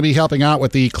Clarkson is going to be helping out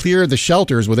with the Clear the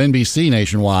Shelters with NBC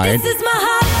nationwide. This is my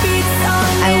heartbeat song.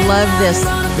 I love this.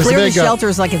 Clear the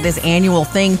Shelters like this annual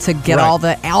thing to get all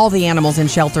the animals in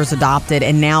shelters adopted,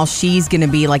 and now she's going to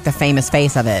be like the famous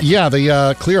face of it. Yeah,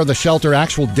 the Clear the Shelter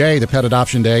actual day, the Pet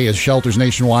Adoption Day, is Shelters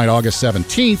Nationwide, August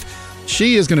 17th.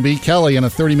 She is going to be Kelly in a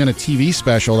 30-minute TV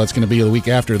special that's going to be the week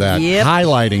after that,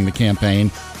 highlighting the campaign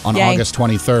on August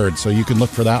 23rd. So you can look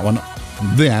for that one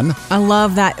then. I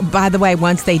love that. By the way,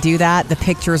 once they do that, the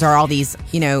pictures are all these,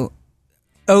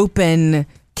 open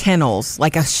kennels,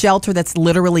 like a shelter that's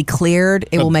literally cleared.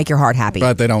 It will make your heart happy.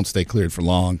 But they don't stay cleared for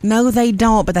long. No, they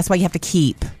don't, but that's why you have to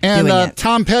keep doing it.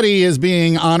 Tom Petty is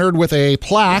being honored with a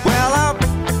plaque. A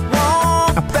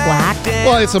plaque?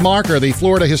 Well, it's a marker. The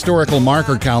Florida Historical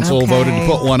Marker Council voted to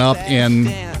put one up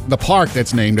in the park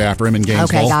that's named after him in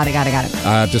Gainesville. Okay, got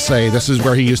it. To say this is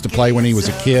where he used to play when he was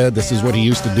a kid. This is what he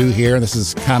used to do here. This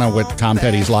is kind of what Tom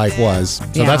Petty's life was.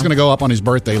 So that's going to go up on his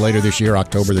birthday later this year,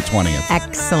 October the 20th.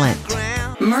 Excellent.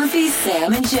 Murphy,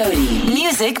 Sam, and Jody.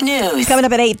 Music news. Coming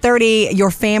up at 8:30,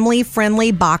 your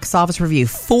family-friendly box office review.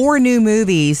 4 new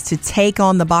movies to take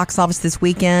on the box office this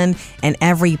weekend, and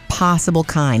every possible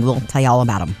kind. We'll tell you all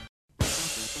about them.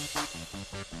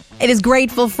 It is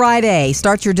Grateful Friday.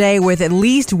 Start your day with at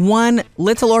least one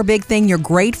little or big thing you're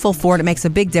grateful for. It makes a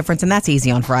big difference, and that's easy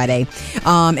on Friday.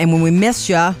 And when we miss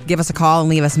you, give us a call and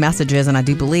leave us messages, and I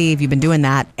do believe you've been doing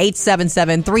that.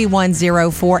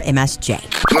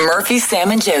 877-310-4MSJ. Murphy,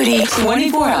 Sam, and Jody.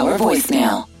 24-hour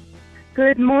voicemail.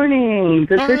 Good morning.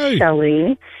 This is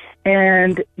Shelley,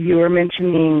 and you were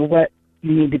mentioning what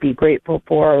you need to be grateful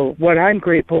for. What I'm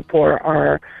grateful for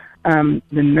are the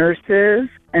nurses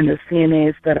and the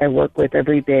CNAs that I work with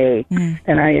every day,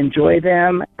 and I enjoy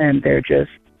them, and they're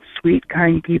just sweet,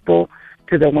 kind people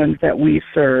to the ones that we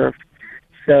serve.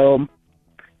 So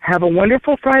have a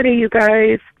wonderful Friday, you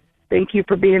guys. Thank you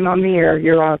for being on the air.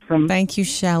 You're awesome. Thank you,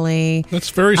 Shelley.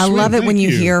 That's very sweet. I love it Thank when you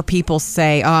you hear people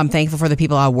say, I'm thankful for the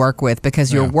people I work with,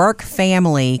 because your work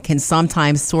family can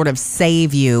sometimes sort of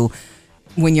save you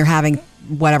when you're having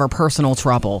whatever personal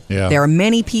trouble. Yeah. There are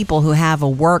many people who have a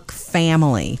work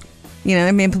family. You know,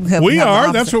 I mean, we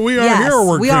are. That's what we are here. A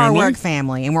work we family. are a work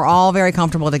family, and we're all very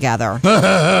comfortable together.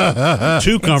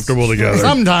 Too comfortable together.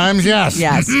 Sometimes, yes.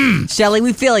 Yes. Shelley,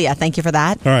 we feel you. Thank you for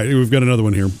that. All right, we've got another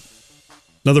one here.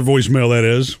 Another voicemail, that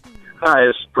is. Hi,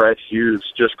 it's Brett Hughes.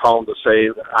 Just calling to say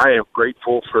that I am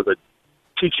grateful for the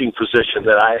teaching position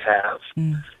that I have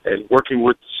and working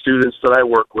with the students that I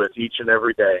work with each and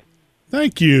every day.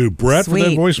 Thank you, Brett, for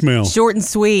that voicemail. Short and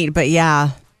sweet, but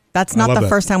that's not the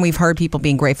first time we've heard people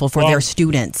being grateful for their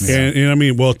students. And I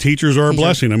mean, teachers are a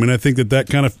blessing. I mean, I think that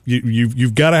kind of,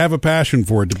 you've got to have a passion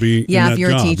for it to be in that if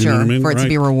you're job, a teacher, you know what I mean? for it to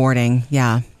be rewarding.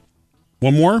 Yeah.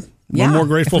 One more? Yeah, One more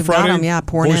Grateful if we've got Friday 'em,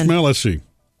 pour it in. voicemail? Let's see.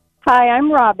 Hi,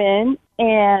 I'm Robin,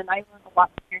 and I learn a lot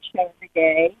from your show every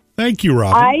day. Thank you,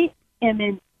 Robin. I am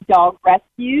in dog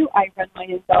rescue. I run my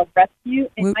own dog rescue,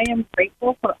 and I am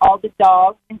grateful for all the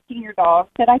dogs and senior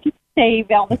dogs that I get to save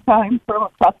all the time from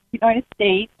across the United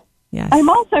States. Yes. I'm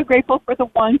also grateful for the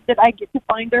ones that I get to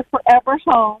find their forever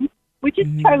home, which is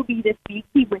Toby this week.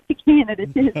 He went to Canada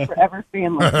to his forever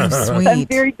family. So I'm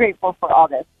very grateful for all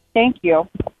this. Thank you.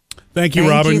 Thank you,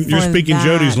 Robin. You're speaking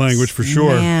Jody's language for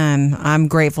sure. Man, I'm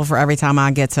grateful for every time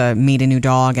I get to meet a new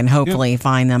dog and hopefully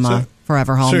find them a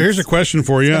forever home. So here's a question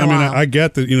for you. I mean, I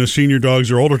get that, senior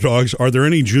dogs or older dogs. Are there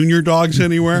any junior dogs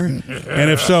anywhere? And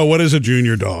if so, what is a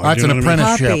junior dog? That's an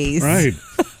apprenticeship. Puppies. Right.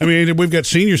 I mean, we've got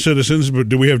senior citizens, but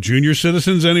do we have junior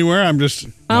citizens anywhere? I'm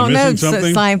missing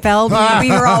something. Seinfeld. You'll be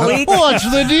here all week. What's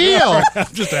the deal?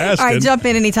 I'm just asking. All right, jump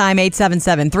in anytime,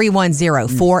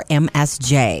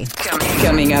 877-310-4MSJ.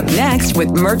 Coming up next with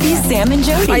Murphy, Sam, and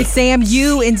Jody. All right, Sam,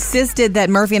 you insisted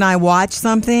that Murphy and I watch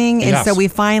something, and so we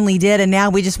finally did, and now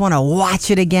we just want to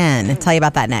watch it again. I'll tell you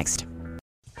about that next.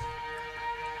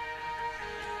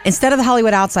 Instead of the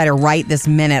Hollywood Outsider right this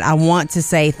minute, I want to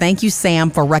say thank you, Sam,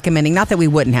 for recommending, not that we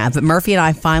wouldn't have, but Murphy and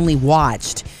I finally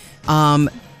watched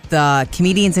the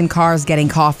Comedians in Cars Getting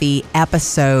Coffee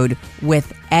episode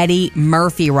with Eddie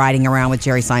Murphy riding around with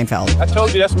Jerry Seinfeld. I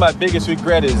told you that's my biggest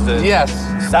regret is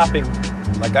stopping.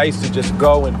 Like I used to just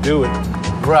go and do it.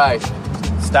 Right.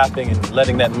 Stopping and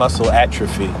letting that muscle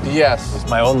atrophy. Yes. It's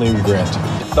my only regret.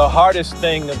 The hardest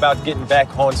thing about getting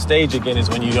back on stage again is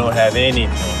when you don't have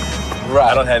anything.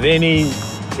 Right. I don't have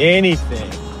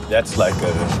anything. That's like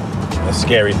a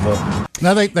scary thing.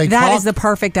 Now that talk, is the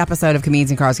perfect episode of Comedians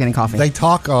in Cars Getting Coffee. They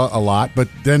talk a lot, but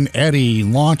then Eddie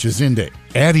launches into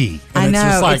Eddie. And I know. It's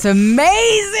just like, it's amazing.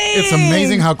 It's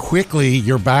amazing how quickly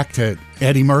you're back to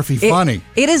Eddie Murphy funny.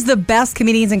 It is the best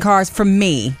Comedians in Cars for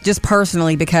me, just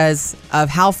personally, because of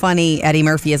how funny Eddie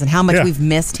Murphy is and how much we've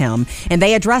missed him. And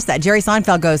they address that. Jerry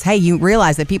Seinfeld goes, hey, you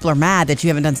realize that people are mad that you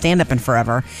haven't done stand-up in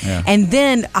forever. Yeah. And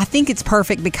then I think it's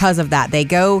perfect because of that. They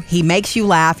go, he makes you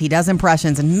laugh, he does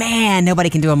impressions, and man, nobody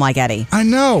can do him like Eddie. I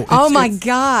know. Oh my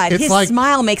God. His like,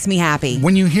 smile makes me happy.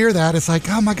 When you hear that, it's like,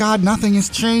 oh my God, nothing has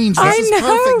changed. I This is know.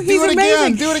 perfect. He's Do it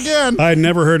amazing. again. Do it again. I had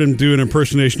never heard him do an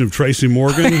impersonation of Tracy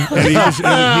Morgan.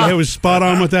 And he was spot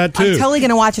on with that, too. I'm totally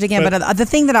going to watch it again. But the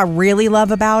thing that I really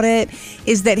love about it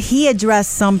is that he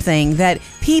addressed something that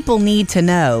people need to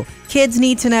know. Kids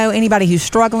need to know, anybody who's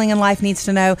struggling in life needs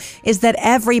to know, is that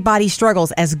everybody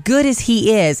struggles. As good as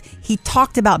he is, he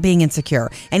talked about being insecure.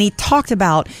 And he talked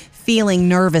about feeling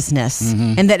nervousness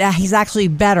and that he's actually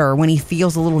better when he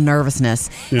feels a little nervousness.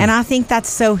 Yeah. And I think that's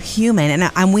so human,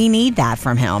 and we need that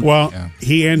from him. Well,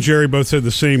 he and Jerry both said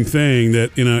the same thing,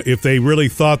 that if they really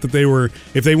thought that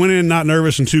if they went in not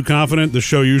nervous and too confident, the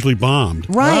show usually bombed.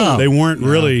 Right. They weren't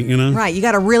really, Right. You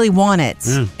got to really want it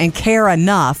and care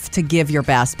enough to give your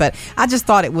best. But I just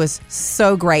thought it was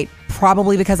so great.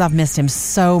 Probably because I've missed him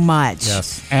so much.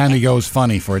 Yes. And he goes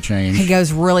funny for a change. He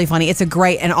goes really funny. It's a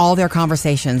great, and all their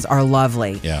conversations are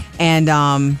lovely. Yeah.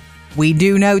 And we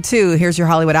do know, too, here's your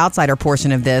Hollywood Outsider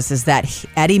portion of this, is that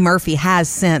Eddie Murphy has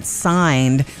since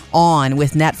signed on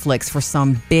with Netflix for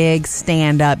some big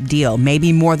stand-up deal.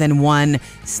 Maybe more than one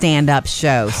stand-up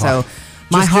show. So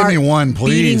my heart give me one,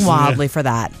 please. Beating wildly for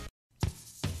that.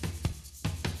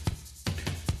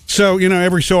 So,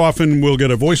 every so often we'll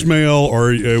get a voicemail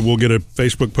or we'll get a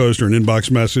Facebook post or an inbox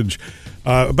message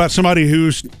about somebody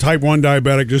who's type 1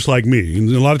 diabetic just like me. And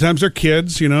a lot of times they're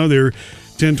kids, they're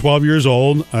 10, 12 years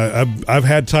old. I've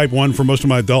had type 1 for most of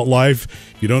my adult life.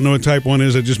 If you don't know what type 1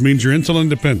 is, it just means you're insulin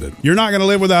dependent. You're not going to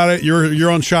live without it. You're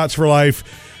on shots for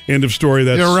life. End of story.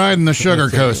 You're riding the sugar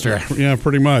coaster. Yeah,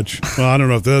 pretty much. Well, I don't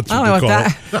know if that's what you call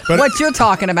it. But what you're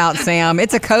talking about, Sam,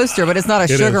 it's a coaster, but it's not a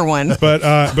sugar one. But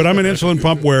I'm an insulin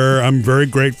pump wearer. I'm very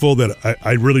grateful that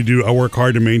I really do. I work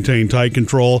hard to maintain tight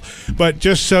control. But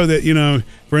just so that,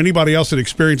 for anybody else that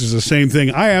experiences the same thing,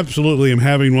 I absolutely am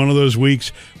having one of those weeks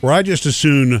where I just as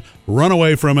soon run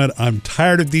away from it. I'm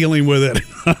tired of dealing with it.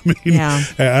 I mean,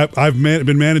 I've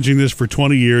been managing this for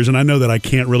 20 years, and I know that I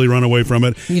can't really run away from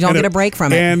it. You don't get a break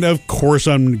from it. And, of course,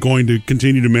 I'm going to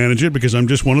continue to manage it because I'm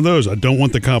just one of those. I don't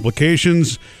want the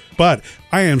complications. But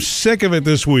I am sick of it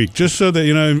this week, just so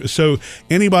that, so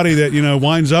anybody that,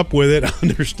 winds up with it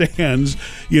understands,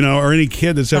 or any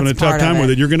kid that's having a tough time with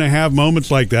it, you're going to have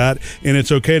moments like that, and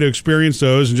it's okay to experience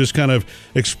those and just kind of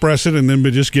express it and then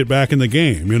just get back in the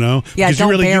game, Yeah, because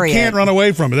don't you can't run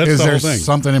away from it. That's the whole thing. Is there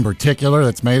something in particular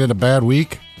that's made it a bad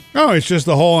week? No, it's just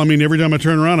the whole, every time I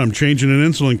turn around, I'm changing an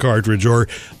insulin cartridge or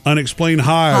unexplained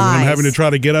highs. And I'm having to try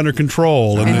to get under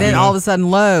control. And then all of a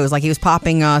sudden lows, like he was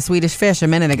popping Swedish Fish a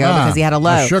minute ago because he had a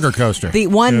low. A sugar coaster. The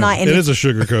one night. And it is a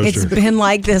sugar coaster. It's been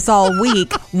like this all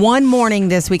week. One morning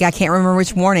this week, I can't remember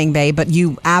which morning, babe, but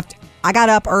I got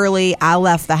up early, I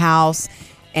left the house.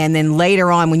 And then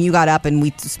later on, when you got up and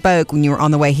we spoke, when you were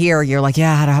on the way here, you're like,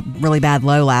 yeah, I had a really bad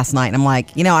low last night. And I'm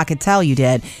like, I could tell you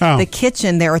did. Oh. The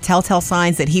kitchen, there are telltale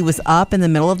signs that he was up in the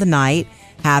middle of the night,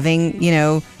 having,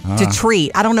 to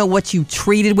treat. I don't know what you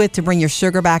treated with to bring your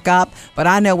sugar back up, but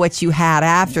I know what you had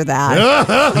after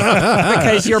that.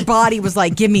 Because your body was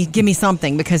like, give me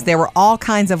something, because there were all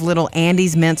kinds of little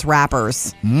Andes Mints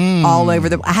wrappers all over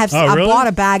the. I bought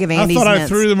a bag of Andes Mints. I thought I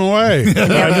threw them away.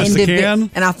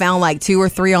 And I found like 2 or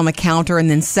 3 on the counter, and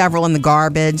then several in the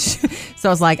garbage. So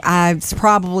I was like, it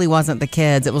probably wasn't the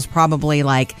kids. It was probably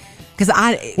like.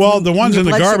 The ones in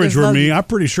the garbage were me. I'm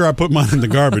pretty sure I put mine in the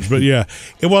garbage, but yeah.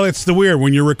 It's the weird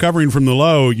when you're recovering from the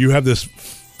low, you have this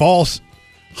false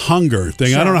hunger thing.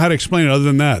 Sure. I don't know how to explain it other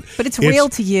than that. But it's real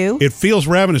to you. It feels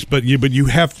ravenous, but you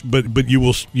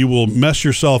will mess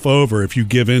yourself over if you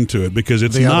give into it, because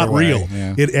it's not real.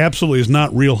 Yeah. It absolutely is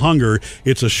not real hunger.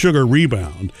 It's a sugar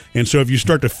rebound, and so if you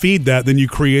start to feed that, then you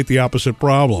create the opposite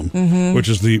problem, which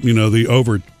is the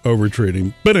over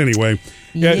treating. But anyway.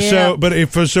 Yeah.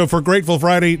 So for Grateful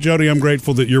Friday, Jody, I'm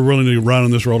grateful that you're willing to ride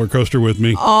on this roller coaster with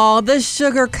me. Oh, the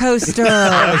sugar coaster.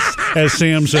 as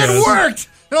Sam says. It worked.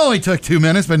 It only took 2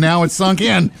 minutes, but now it's sunk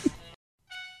in.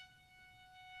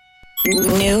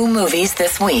 New movies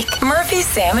this week. Murphy,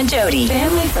 Sam, and Jody.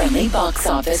 Family-friendly box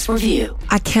office review.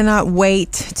 I cannot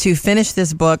wait to finish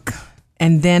this book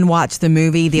and then watch the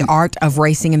movie, The Art of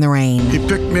Racing in the Rain. He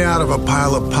picked me out of a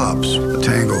pile of pups, a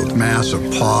tangled mass of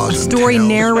paws. A story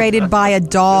narrated by a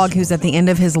dog who's at the end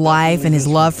of his life and his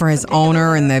love for his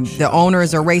owner, and the owner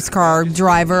is a race car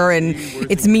driver, and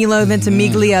it's Milo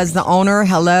Ventimiglia as the owner.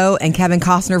 Hello, and Kevin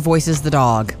Costner voices the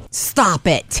dog. Stop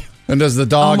it. And does the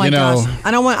dog, gosh.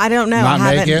 I don't know. I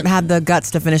haven't had the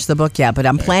guts to finish the book yet, but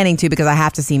I'm planning to, because I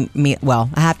have to see I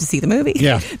have to see the movie.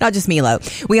 Yeah. Not just Milo.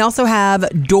 We also have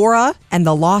Dora and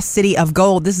the Lost City of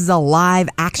Gold. This is a live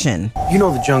action. You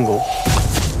know the jungle.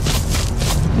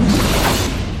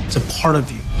 It's a part of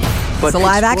you. It's a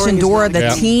live action. Dora, the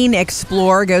teen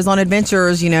explorer, goes on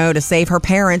adventures, to save her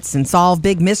parents and solve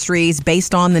big mysteries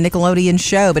based on the Nickelodeon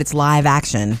show, but it's live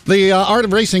action. The Art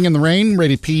of Racing in the Rain,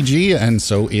 rated PG, and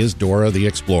so is Dora the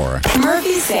Explorer.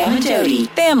 Murphy, Sam, and Jody.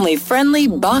 Family-friendly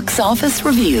box office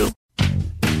review.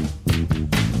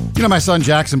 My son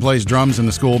Jackson plays drums in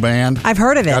the school band. I've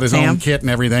heard of it, Got his Sam. own kit and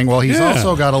everything. Well, he's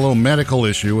also got a little medical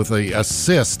issue with a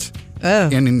cyst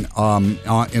in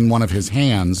one of his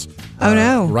hands. Oh,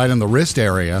 no. Right in the wrist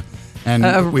area.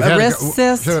 And we've had wrist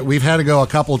cyst? We've had to go a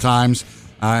couple times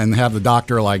and have the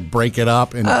doctor break it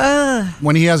up. And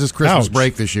when he has his Christmas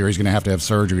break this year, he's going to have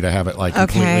surgery to have it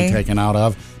completely taken out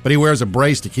of. But he wears a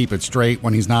brace to keep it straight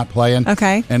when he's not playing.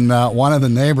 Okay. And one of the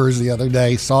neighbors the other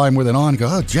day saw him with it on and go,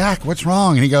 "Oh, Jack, what's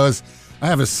wrong?" And he goes, "I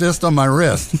have a cyst on my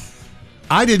wrist."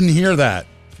 I didn't hear that.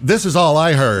 This is all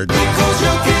I heard. That's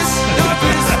right.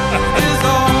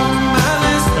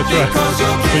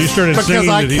 So you started singing. Because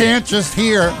I can't just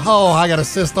hear, I got a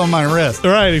cyst on my wrist.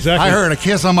 Right, exactly. I heard a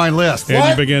kiss on my list. And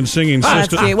you began singing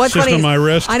cyst on my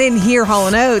wrist. I didn't hear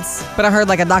Hall & Oates, but I heard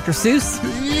a Dr. Seuss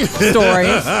story.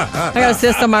 I got a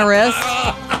cyst on my wrist.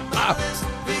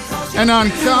 And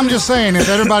I'm just saying, if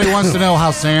everybody wants to know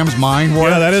how Sam's mind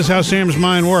works. Yeah, that is how Sam's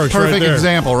mind works. Perfect right there.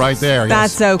 example right there.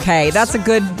 That's okay. That's a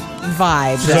good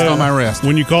vibe. Cyst on my wrist.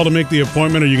 When you call to make the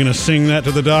appointment, are you going to sing that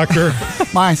to the doctor?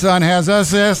 My son has a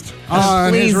cyst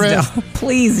on his wrist.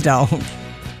 Please don't.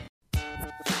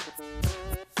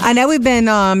 I know we've been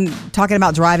talking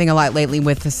about driving a lot lately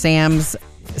with Sam's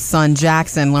son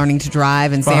Jackson learning to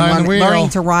drive and Sam learning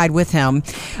to ride with him.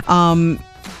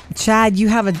 Chad, you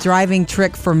have a driving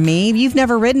trick for me. You've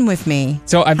never ridden with me.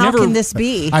 So How can this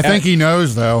be? I think he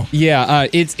knows, though. Yeah,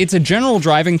 it's a general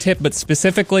driving tip, but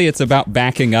specifically it's about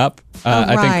backing up.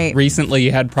 I think recently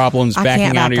you had problems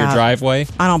backing out of your driveway.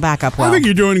 I don't back up well. I think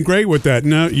you're doing great with that.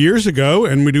 Now, years ago,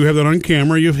 and we do have that on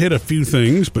camera, you've hit a few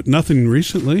things, but nothing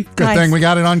recently. Good thing we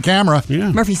got it on camera.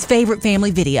 Yeah. Murphy's favorite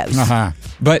family videos. Uh-huh.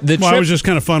 But it was just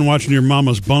kind of fun watching your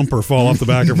mama's bumper fall off the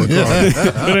back of her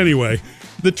car. But anyway.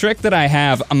 The trick that I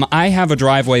have a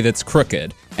driveway that's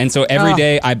crooked. And so every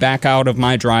day I back out of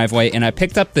my driveway, and I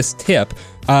picked up this tip.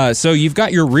 So you've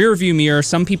got your rear view mirror.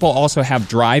 Some people also have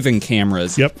driving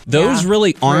cameras. Yep. Those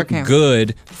really aren't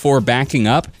good for backing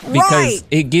up because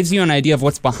it gives you an idea of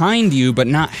what's behind you, but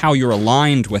not how you're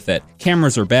aligned with it.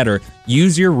 Cameras are better.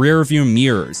 Use your rear view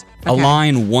mirrors.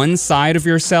 Align one side of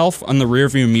yourself on the rear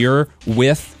view mirror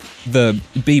with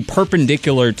be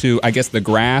perpendicular to, I guess, the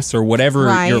grass or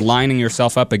whatever you're lining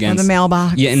yourself up against. Or the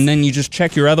mailbox. Yeah, and then you just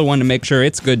check your other one to make sure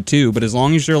it's good too. But as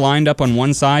long as you're lined up on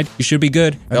one side, you should be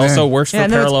good. It also works for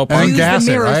parallel parking. And gas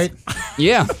it, right?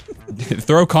 Yeah.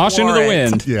 Throw caution to the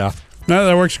wind. Yeah. Now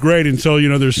that works great until,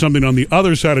 there's something on the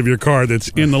other side of your car that's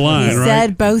in the line, He right?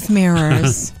 said both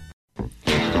mirrors.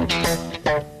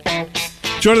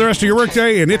 Enjoy the rest of your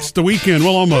workday, and it's the weekend.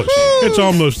 Well, almost. It's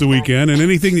almost the weekend, and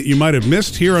anything that you might have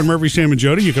missed here on Murphy, Sam, and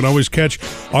Jody, you can always catch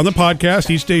on the podcast.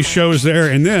 Each day's show is there,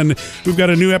 and then we've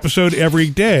got a new episode every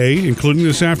day, including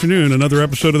this afternoon, another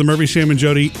episode of the Murphy, Sam, and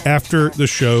Jody After the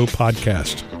Show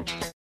podcast.